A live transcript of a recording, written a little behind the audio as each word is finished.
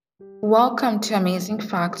Welcome to Amazing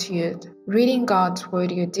Fact Youth, reading God's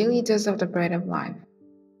Word, your daily dose of the bread of life.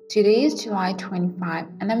 Today is July 25,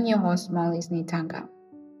 and I'm your host, Molly Nitanga.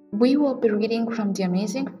 We will be reading from the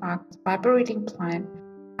Amazing Facts Bible Reading Plan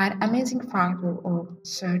at amazingfact.org.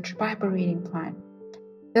 Search Bible Reading Plan.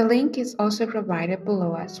 The link is also provided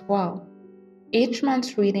below as well. Each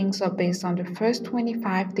month's readings are based on the first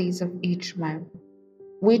 25 days of each month,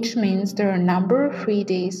 which means there are a number of free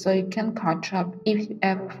days so you can catch up if you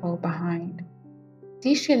ever fall behind.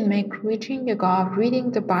 This should make reaching your goal of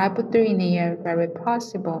reading the Bible through in a year very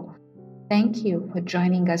possible. Thank you for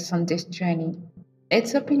joining us on this journey.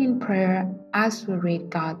 Let's open in prayer as we read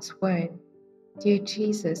God's Word. Dear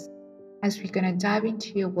Jesus, as we're going to dive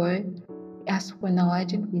into your Word, we ask for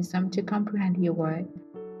knowledge and wisdom to comprehend your Word.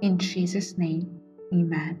 In Jesus' name,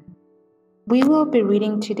 Amen. We will be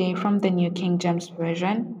reading today from the New King James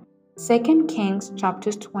Version, 2 Kings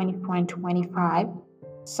chapters 24 and 25,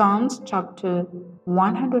 Psalms chapter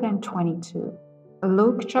 122,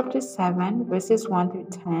 Luke chapter 7 verses 1 through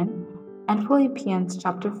 10, and Philippians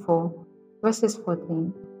chapter 4 verses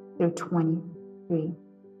 14 through 23.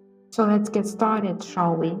 So let's get started,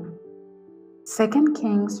 shall we? 2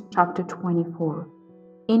 Kings chapter 24.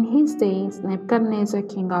 In his days, Nebuchadnezzar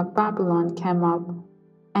king of Babylon came up,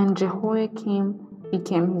 and Jehoiakim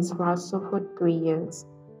became his vassal for 3 years.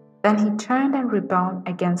 Then he turned and rebelled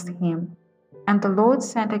against him, and the Lord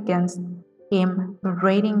sent against him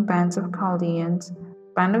raiding bands of Chaldeans,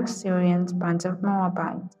 bands of Syrians, bands of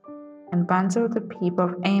Moabites, and bands of the people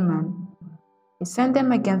of Ammon. He sent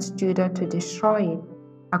them against Judah to destroy it,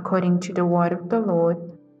 according to the word of the Lord,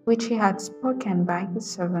 which he had spoken by his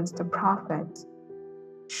servants the prophets.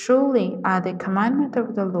 Surely at the commandment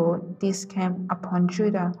of the Lord this came upon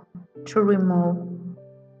Judah to remove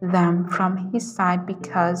them from his side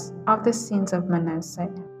because of the sins of Manasseh,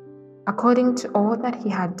 according to all that he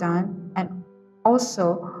had done, and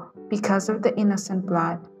also because of the innocent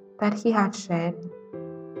blood that he had shed,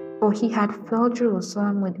 for he had filled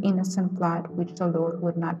Jerusalem with innocent blood, which the Lord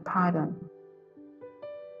would not pardon.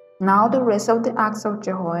 Now the rest of the acts of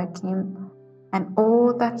Jehoiakim and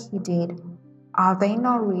all that he did, are they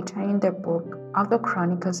not written in the book of the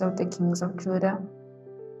Chronicles of the kings of Judah?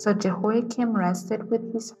 So Jehoiakim rested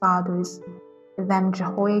with his fathers, then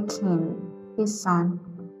Jehoiakim, his son,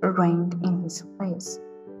 reigned in his place.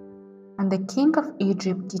 And the king of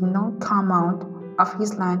Egypt did not come out of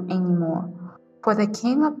his land anymore, for the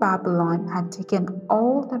king of Babylon had taken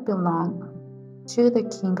all that belonged to the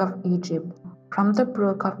king of Egypt, from the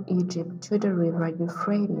brook of Egypt to the river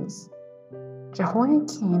Euphrates.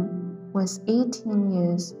 Jehoiakim was 18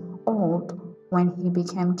 years old when he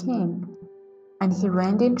became king, and he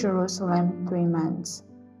reigned in Jerusalem 3 months.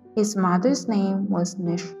 His mother's name was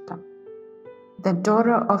Nishta, the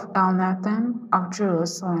daughter of Elnathan of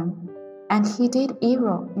Jerusalem, and he did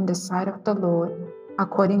evil in the sight of the Lord,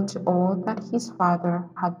 according to all that his father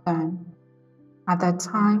had done. At that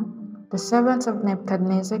time, the servants of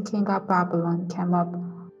Nebuchadnezzar king of Babylon came up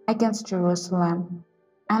against Jerusalem,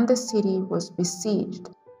 and the city was besieged.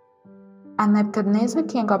 And Nebuchadnezzar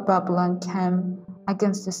king of Babylon came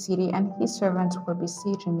against the city, and his servants were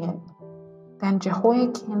besieging it. Then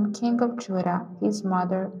Jehoiakim king of Judah, his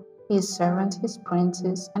mother, his servants, his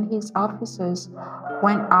princes, and his officers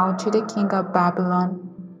went out to the king of Babylon,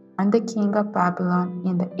 and the king of Babylon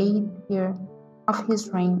in the 8th year of his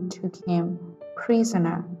reign took him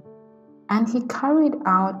prisoner. And he carried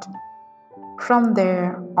out from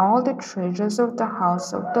there all the treasures of the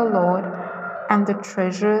house of the Lord, and the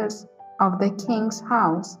treasures of the king's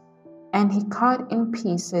house, and he cut in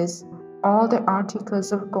pieces all the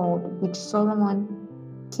articles of gold which Solomon,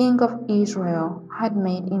 king of Israel, had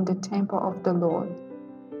made in the temple of the Lord,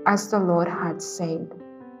 as the Lord had said.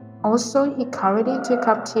 Also he carried into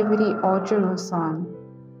captivity all Jerusalem,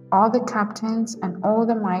 all the captains and all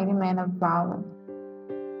the mighty men of valor,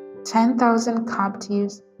 10,000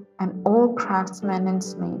 captives, and all craftsmen and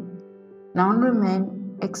smiths. None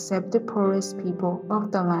remained except the poorest people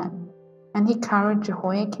of the land. And he carried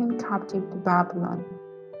Jehoiakim captive to Babylon.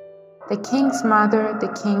 The king's mother, the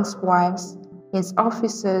king's wives, his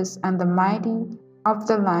officers, and the mighty of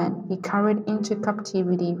the land he carried into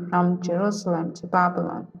captivity from Jerusalem to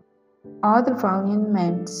Babylon. All the valiant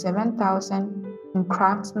men, 7,000, and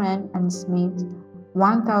craftsmen and smiths,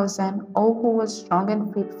 1,000, all who were strong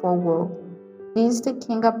and fit for war. These the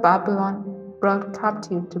king of Babylon brought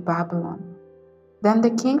captive to Babylon. Then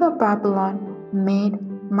the king of Babylon made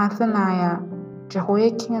Mathaniah,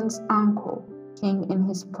 Jehoiakim's uncle, king in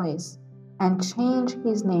his place, and changed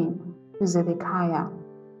his name to Zedekiah.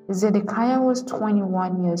 Zedekiah was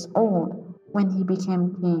 21 years old when he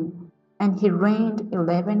became king, and he reigned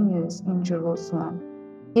 11 years in Jerusalem.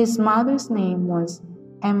 His mother's name was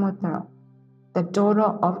Hamutal, the daughter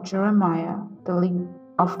of Jeremiah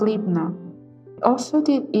of Libnah. He also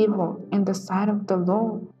did evil in the sight of the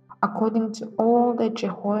Lord, according to all that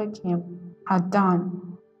Jehoiakim had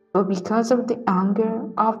done. But because of the anger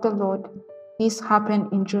of the Lord, this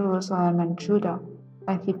happened in Jerusalem and Judah,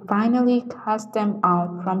 that he finally cast them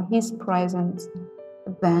out from his presence.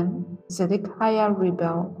 Then Zedekiah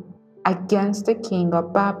rebelled against the king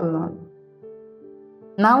of Babylon.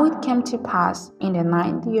 Now it came to pass in the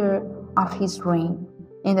 9th year of his reign,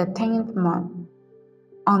 in the 10th month,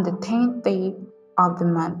 on the 10th day of the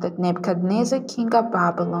month, that Nebuchadnezzar king of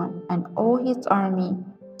Babylon and all his army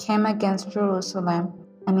came against Jerusalem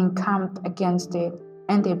and encamped against it,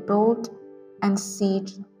 and they built and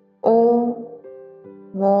sieged all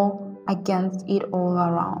wall against it all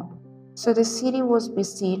around. So the city was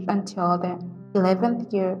besieged until the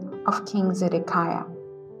 11th year of King Zedekiah.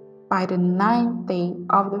 By the 9th day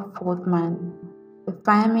of the 4th month, the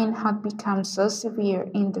famine had become so severe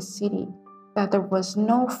in the city that there was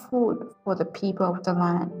no food for the people of the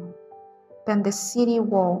land. Then the city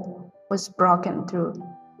wall was broken through,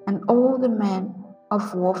 and all the men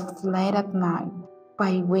of war fled at night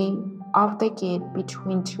by way of the gate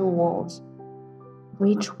between two walls,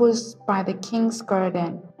 which was by the king's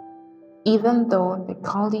garden, even though the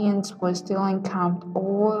Chaldeans were still encamped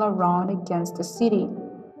all around against the city.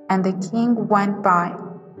 And the king went by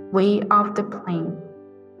way of the plain.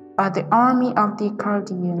 But the army of the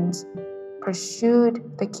Chaldeans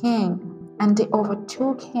pursued the king, and they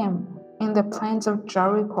overtook him in the plains of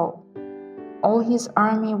Jericho. All his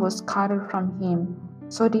army was scattered from him,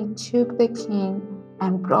 so they took the king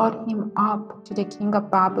and brought him up to the king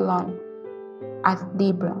of Babylon at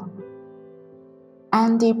Libnah.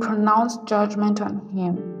 And they pronounced judgment on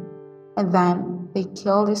him, and then they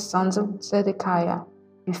killed the sons of Zedekiah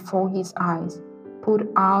before his eyes, put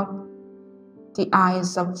out the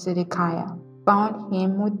eyes of Zedekiah, bound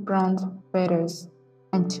him with bronze fetters,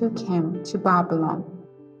 and took him to Babylon.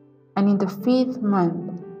 And in the 5th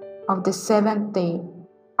month of the 7th day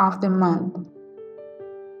of the month,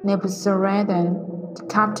 Nebuzaradan, the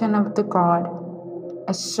captain of the guard,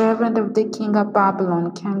 a servant of the king of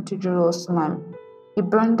Babylon, came to Jerusalem. He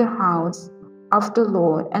burned the house of the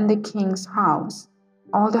Lord and the king's house,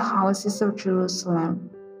 all the houses of Jerusalem,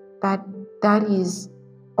 that is,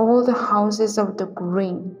 all the houses of the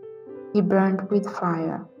great, he burned with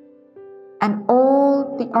fire. And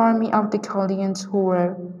all the army of the Chaldeans who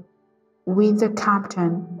were with the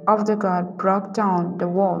captain of the guard broke down the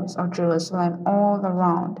walls of Jerusalem all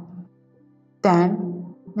around.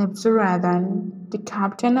 Then Nebuzaradan, the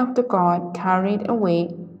captain of the guard, carried away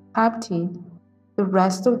captive the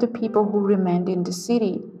rest of the people who remained in the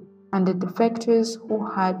city, and the defectors who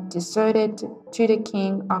had deserted to the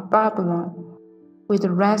king of Babylon, with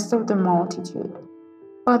the rest of the multitude.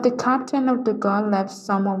 But the captain of the guard left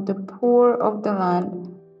some of the poor of the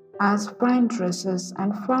land as vine dressers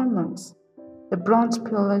and farmers. The bronze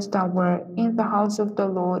pillars that were in the house of the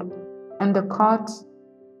Lord, and the cots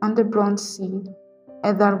and the bronze seat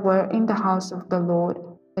that were in the house of the Lord,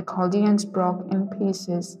 the Chaldeans broke in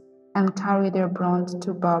pieces and carried their bronze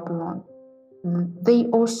to Babylon. They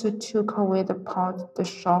also took away the pots, the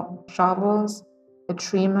shovels, the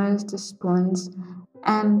trimmers, the spoons,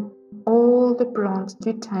 and all the bronze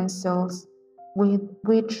utensils with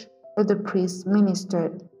which the priests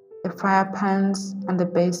ministered, the fire pans and the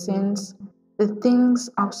basins, the things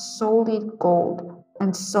of solid gold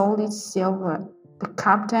and solid silver. The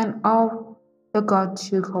captain of the guard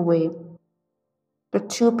took away the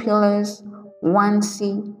 2 pillars, 1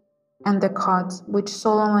 seat, and the cots which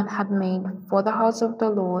Solomon had made for the house of the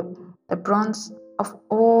Lord. The bronze of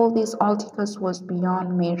all these articles was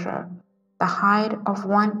beyond measure. The height of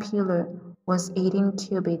 1 pillar was 18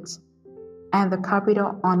 cubits, and the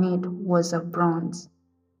capital on it was of bronze.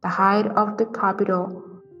 The height of the capital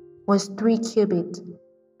was 3 cubits,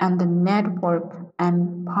 and the network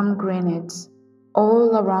and pomegranates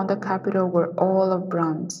all around the capital were all of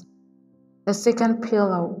bronze. The 2nd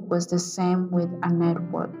pillar was the same with a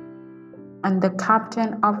network. And the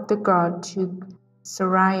captain of the guard took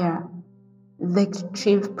Seraiah, the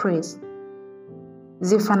chief priest,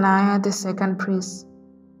 Zephaniah the 2nd priest,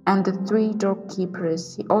 and the 3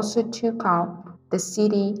 doorkeepers. He also took out the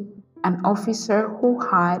city an officer who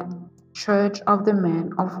had charge of the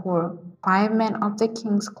men of war, 5 men of the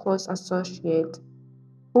king's close associates,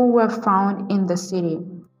 who were found in the city,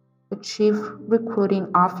 the chief recruiting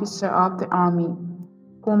officer of the army,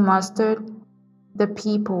 who mustered the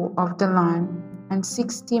people of the land, and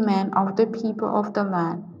 60 men of the people of the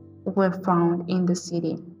land who were found in the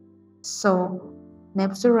city. So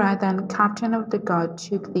Nebuzaradan, captain of the guard,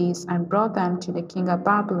 took these and brought them to the king of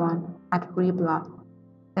Babylon at Riblah.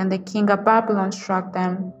 Then the king of Babylon struck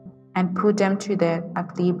them and put them to death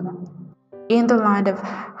at Libnah, in the land of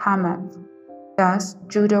Hamath. Thus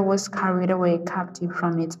Judah was carried away captive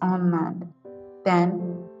from its own land.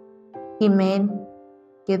 Then he made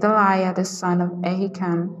Gedaliah the son of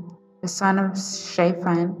Ahikam, the son of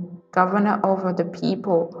Shaphan, governor over the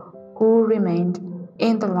people who remained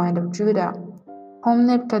in the land of Judah, whom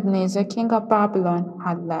Nebuchadnezzar king of Babylon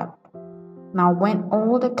had left. Now when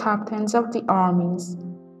all the captains of the armies,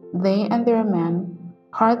 they and their men,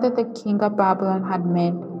 heard that the king of Babylon had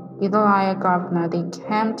made Gedaliah governor, they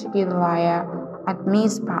came to Gedaliah at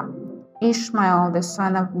Mizpah, Ishmael the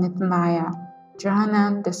son of Nethaniah,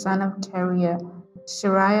 Johanan the son of Kareah,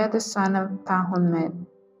 Shariah the son of Tahumeth,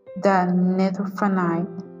 the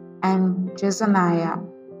Netophanite, and Jezaniah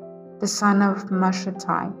the son of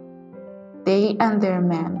Mashatai, they and their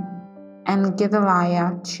men. And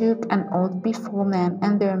Gedaliah took an oath before men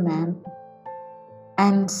and their men,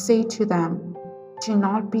 and said to them, Do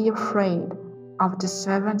not be afraid of the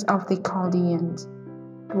servants of the Chaldeans.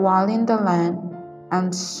 Dwell in the land,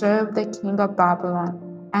 and serve the king of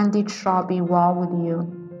Babylon, and it shall be well with you.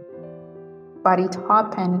 But it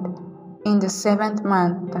happened in the 7th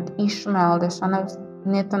month that Ishmael the son of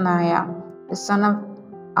Nethaniah, the son of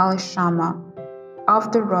Elishama,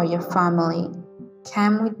 of the royal family,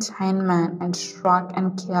 came with 10 men and struck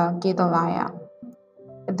and killed Gedaliah,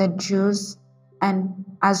 the Jews, and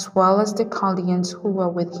as well as the Chaldeans who were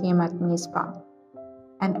with him at Mizpah.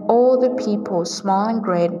 And all the people, small and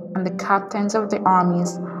great, and the captains of the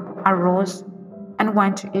armies arose and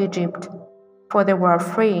went to Egypt, for they were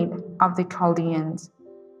afraid of the Chaldeans.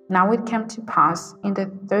 Now it came to pass in the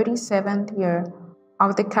 37th year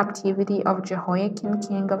of the captivity of Jehoiakim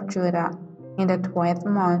king of Judah, in the 12th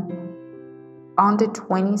month, on the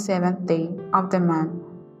 27th day of the month,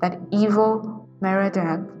 that evil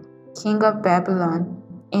Merodach, king of Babylon,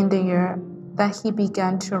 in the year that he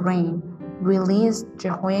began to reign, released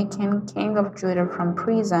Jehoiakim king of Judah from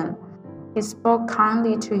prison. He spoke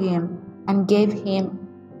kindly to him and gave him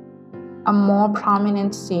a more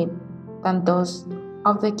prominent seat than those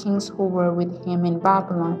of the kings who were with him in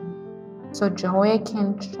Babylon. So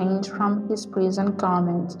Jehoiakim changed from his prison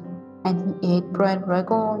garments, and he ate bread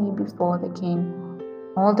regularly before the king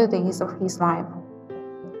all the days of his life.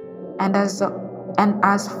 And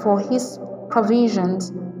as for his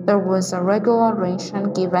provisions, there was a regular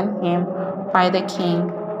ration given him by the king,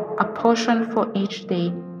 a portion for each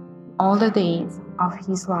day, all the days of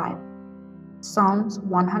his life. Psalms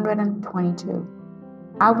 122.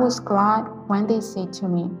 I was glad when they said to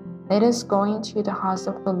me, Let us go into the house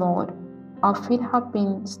of the Lord. Our feet have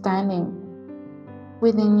been standing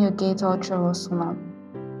within your gates, O Jerusalem.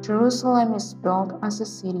 Jerusalem is built as a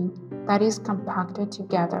city that is compacted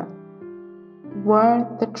together, where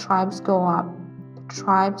the tribes go up, the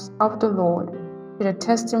tribes of the Lord, to the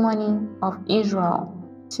testimony of Israel,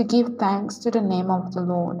 to give thanks to the name of the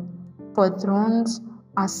Lord. For thrones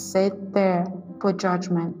are set there for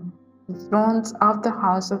judgment, the thrones of the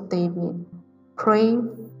house of David. Pray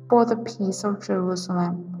for the peace of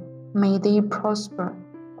Jerusalem. May they prosper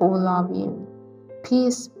who love you.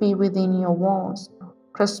 Peace be within your walls,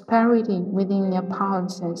 prosperity within your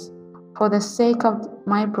palaces. For the sake of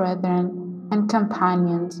my brethren and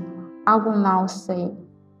companions, I will now say,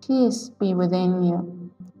 Peace be within you.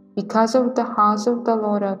 Because of the house of the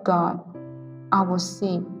Lord our God, I will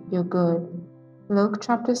seek your good. Luke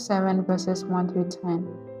chapter 7 verses 1 through 10.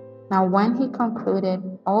 Now when he concluded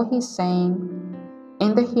all his saying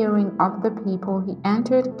in the hearing of the people, he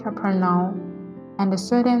entered Capernaum, and a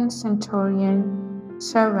certain centurion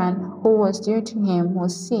servant who was dear to him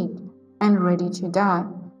was sick and ready to die.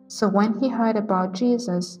 So when he heard about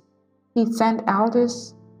Jesus, he sent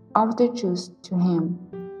elders of the Jews to him,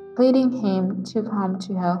 pleading him to come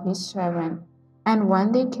to help his servant. And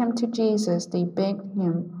when they came to Jesus, they begged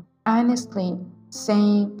him earnestly,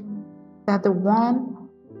 saying that the one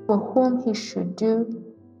for whom he should do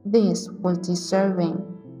this was deserving,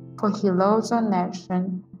 for he loves our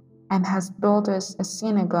nation and has built us a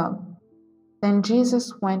synagogue. Then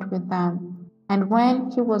Jesus went with them, and when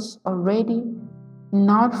he was already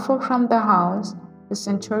not far from the house, the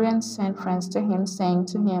centurion sent friends to him, saying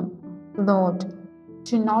to him, Lord,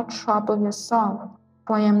 do not trouble yourself,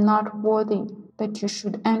 for I am not worthy that you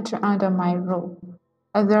should enter under my roof.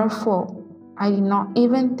 And therefore, I did not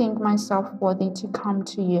even think myself worthy to come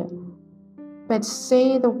to you. But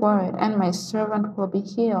say the word, and my servant will be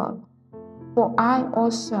healed. For I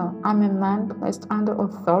also am a man placed under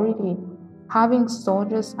authority, having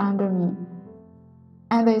soldiers under me.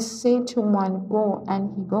 And they say to one, Go,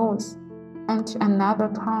 and he goes, and to another,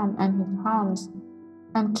 Come, and he comes,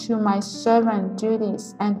 and to my servant, Do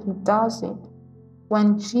this, and he does it.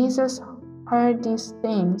 When Jesus heard these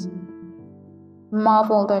things,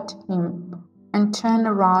 marveled at him, and turned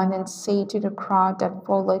around and said to the crowd that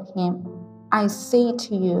followed him, I say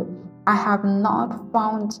to you, I have not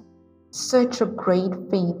found such a great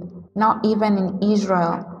faith, not even in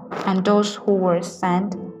Israel. And those who were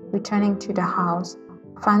sent, returning to the house,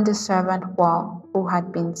 found the servant well who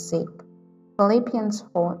had been sick. Philippians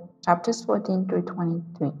 4, chapters 14 through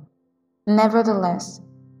 23. Nevertheless,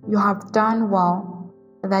 you have done well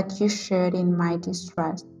that you shared in my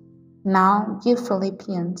distress. Now, you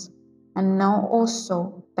Philippians, and know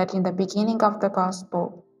also that in the beginning of the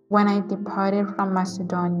gospel, when I departed from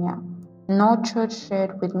Macedonia, no church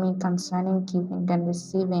shared with me concerning giving and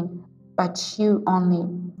receiving, but you only.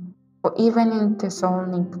 For even in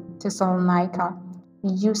Thessalonica,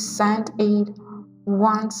 you sent aid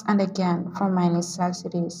once and again for my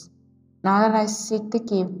necessities. Not that I seek the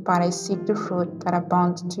gift, but I seek the fruit that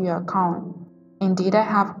abounds to your account. Indeed, I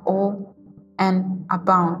have all and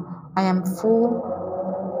abound. I am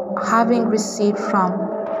full, having received from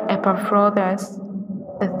Epaphroditus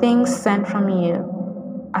the things sent from you,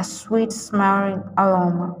 a sweet smelling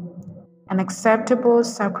aroma, an acceptable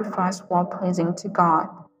sacrifice well pleasing to God.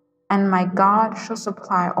 And my God shall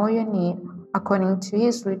supply all your need according to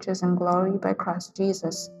his riches and glory by Christ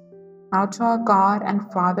Jesus. Now to our God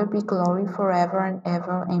and Father be glory forever and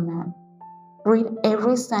ever. Amen. Greet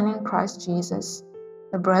every saint in Christ Jesus.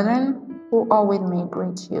 The brethren who are with me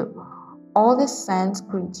greet you. All the saints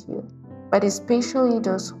greet you, but especially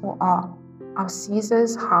those who are of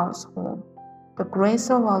Caesar's household. The grace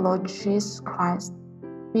of our Lord Jesus Christ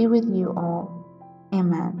be with you all.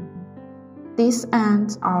 Amen. This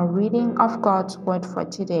ends our reading of God's word for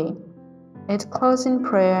today. Let's close in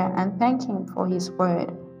prayer and thank him for his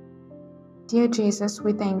word. Dear Jesus,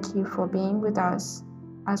 we thank you for being with us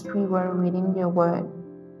as we were reading your word.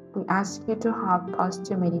 We ask you to help us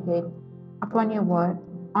to meditate upon your word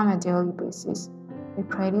on a daily basis. We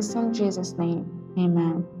pray this in Jesus' name.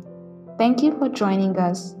 Amen. Thank you for joining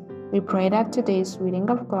us. We pray that today's reading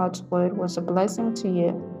of God's word was a blessing to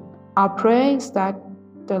you. Our prayer is that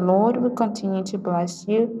the Lord will continue to bless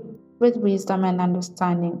you with wisdom and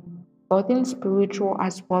understanding, both in spiritual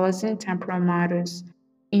as well as in temporal matters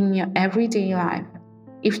in your everyday life.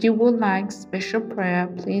 If you would like special prayer,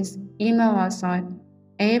 please email us at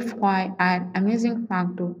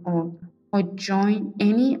afy@amazingfact.org or join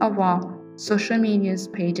any of our social media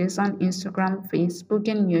pages on Instagram, Facebook,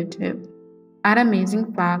 and YouTube at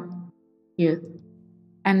Amazing Fact Youth,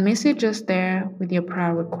 and message us there with your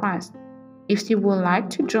prayer request. If you would like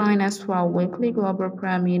to join us for our weekly global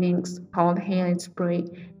prayer meetings called Hey Let's Pray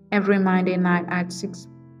every Monday night at 6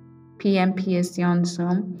 p.m. PST on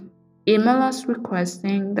Zoom, email us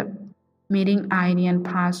requesting the meeting ID and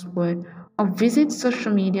password, or visit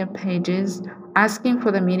social media pages asking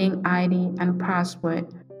for the meeting ID and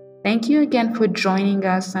password. Thank you again for joining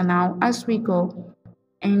us, and now as we go,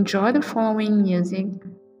 enjoy the following music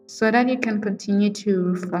so that you can continue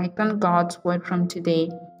to reflect on God's word from today.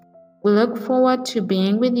 We look forward to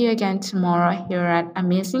being with you again tomorrow here at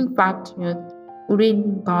Amazing Fact Youth,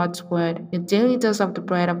 reading God's word, your daily dose of the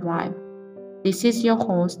bread of life. This is your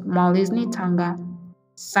host, Molly Nitanga,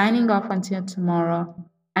 signing off until tomorrow.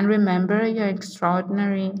 And remember, you're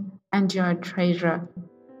extraordinary and you're a treasure.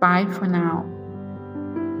 Bye for now.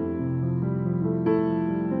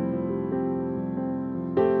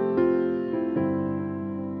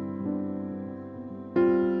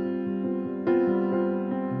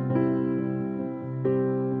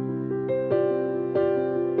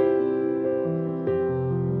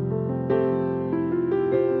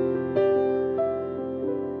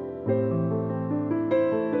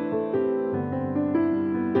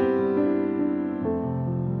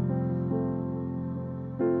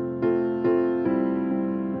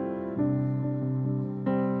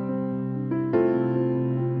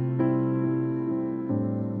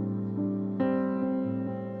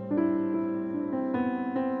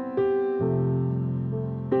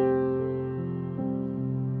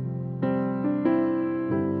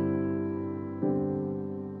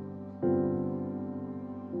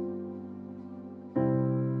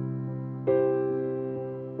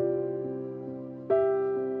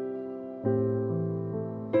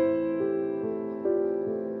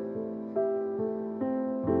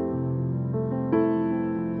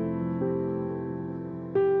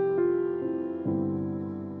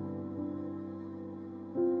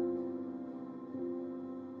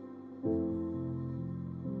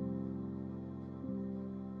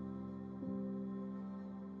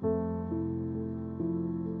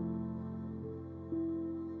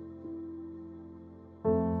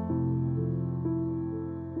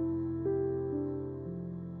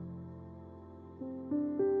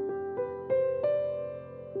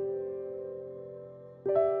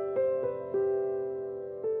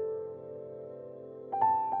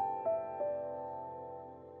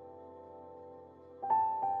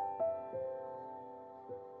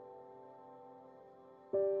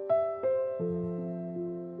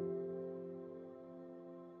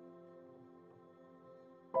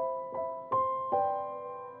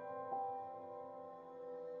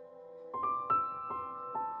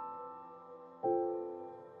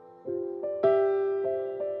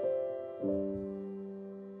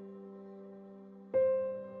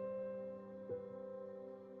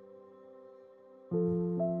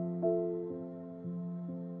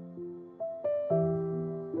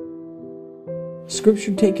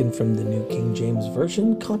 Scripture taken from the New King James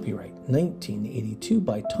Version, copyright 1982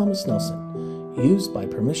 by Thomas Nelson, used by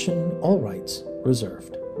permission, all rights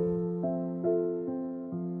reserved.